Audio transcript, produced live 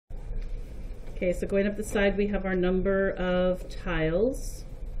Okay, so going up the side, we have our number of tiles.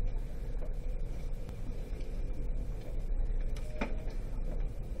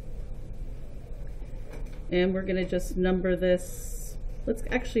 And we're gonna just number this. Let's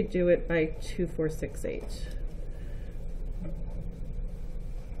actually do it by 2, 4, 6, 8.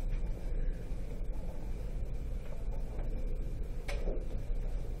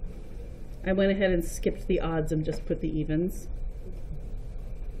 I went ahead and skipped the odds and just put the evens.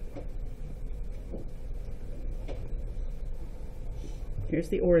 Here's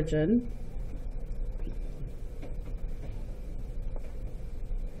the origin.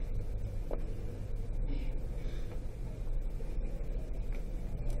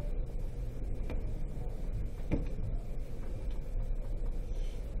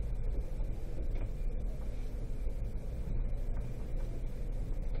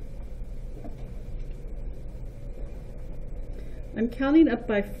 I'm counting up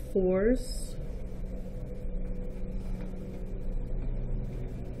by 4s.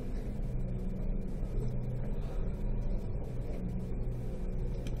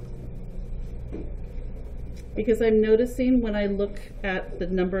 Because I'm noticing when I look at the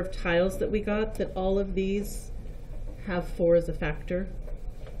number of tiles that we got that all of these have 4 as a factor.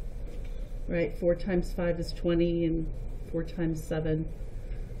 Right? 4 times 5 is 20 and 4 times 7.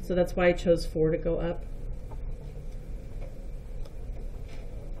 So that's why I chose 4 to go up.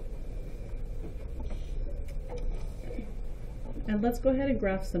 And let's go ahead and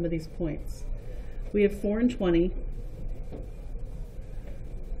graph some of these points. We have 4 and 20.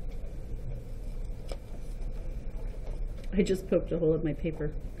 I just poked a hole in my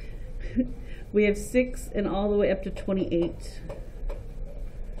paper. We have 6 and all the way up to 28.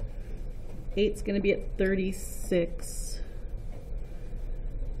 8's going to be at 36.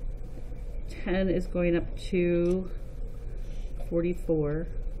 10 is going up to 44.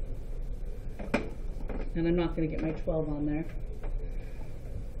 And I'm not going to get my 12 on there.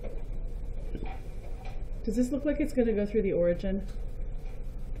 Does this look like it's going to go through the origin?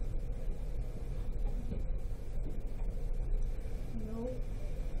 No.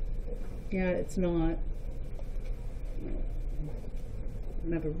 Yeah, it's not. I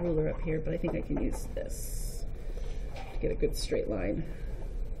don't have a ruler up here, but I think I can use this to get a good straight line.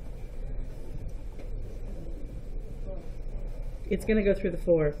 It's going to go through the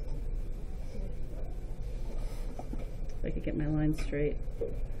 4. If I could get my line straight.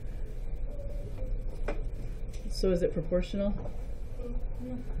 So is it proportional?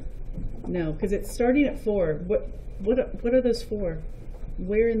 No, because it's starting at 4. What are those 4?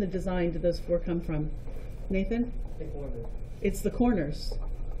 Where in the design did those 4 come from? Nathan? The corner. It's the corners,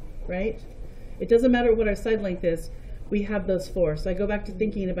 right? It doesn't matter what our side length is. We have those 4. So I go back to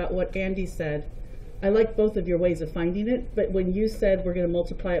thinking about what Andy said. I like both of your ways of finding it, but when you said we're going to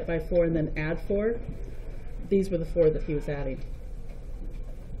multiply it by 4 and then add 4, these were the 4 that he was adding.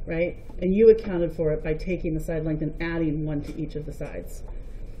 Right? And you accounted for it by taking the side length and adding 1 to each of the sides.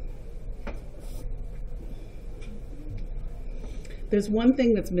 There's one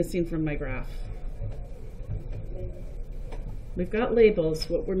thing that's missing from my graph. We've got labels.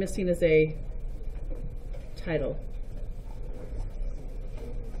 What we're missing is a title.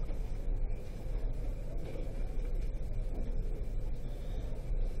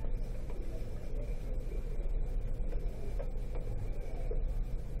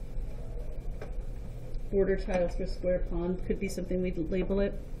 Border tiles for square pond could be something we'd label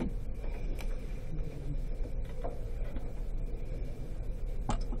it.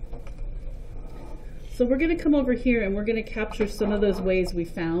 So we're going to come over here and we're going to capture some of those ways we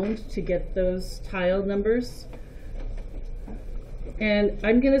found to get those tile numbers. And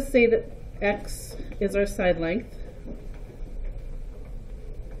I'm going to say that X is our side length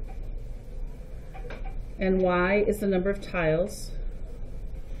and Y is the number of tiles.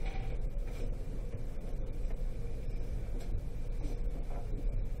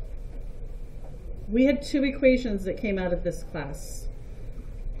 We had 2 equations that came out of this class.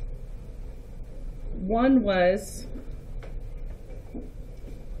 One was,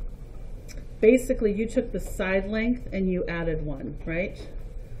 basically you took the side length and you added 1, right?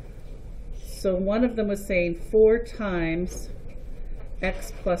 So one of them was saying 4 times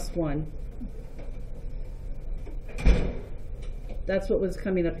X plus 1. That's what was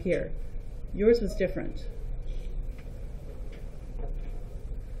coming up here. Yours was different.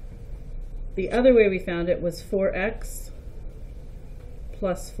 The other way we found it was 4x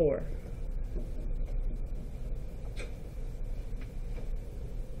plus 4.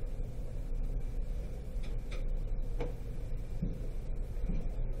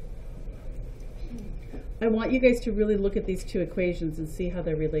 I want you guys to really look at these 2 equations and see how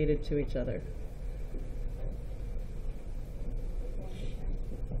they're related to each other.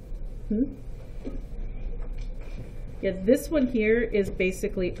 Yeah, this one here is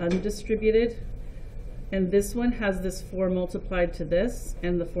basically undistributed, and this one has this 4 multiplied to this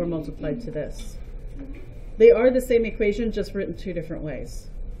and the 4 multiplied to this. They are the same equation, just written 2 different ways.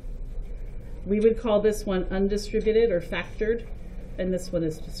 We would call this one undistributed or factored, and this one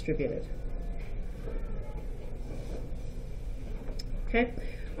is distributed. Okay.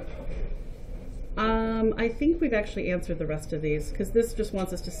 I think we've actually answered the rest of these, because this just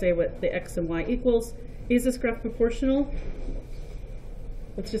wants us to say what the x and y equals. Is this graph proportional?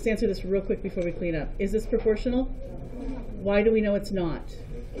 Let's just answer this real quick before we clean up. Is this proportional? Why do we know it's not?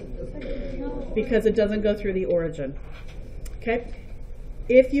 Because it doesn't go through the origin. Okay.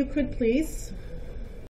 If you could please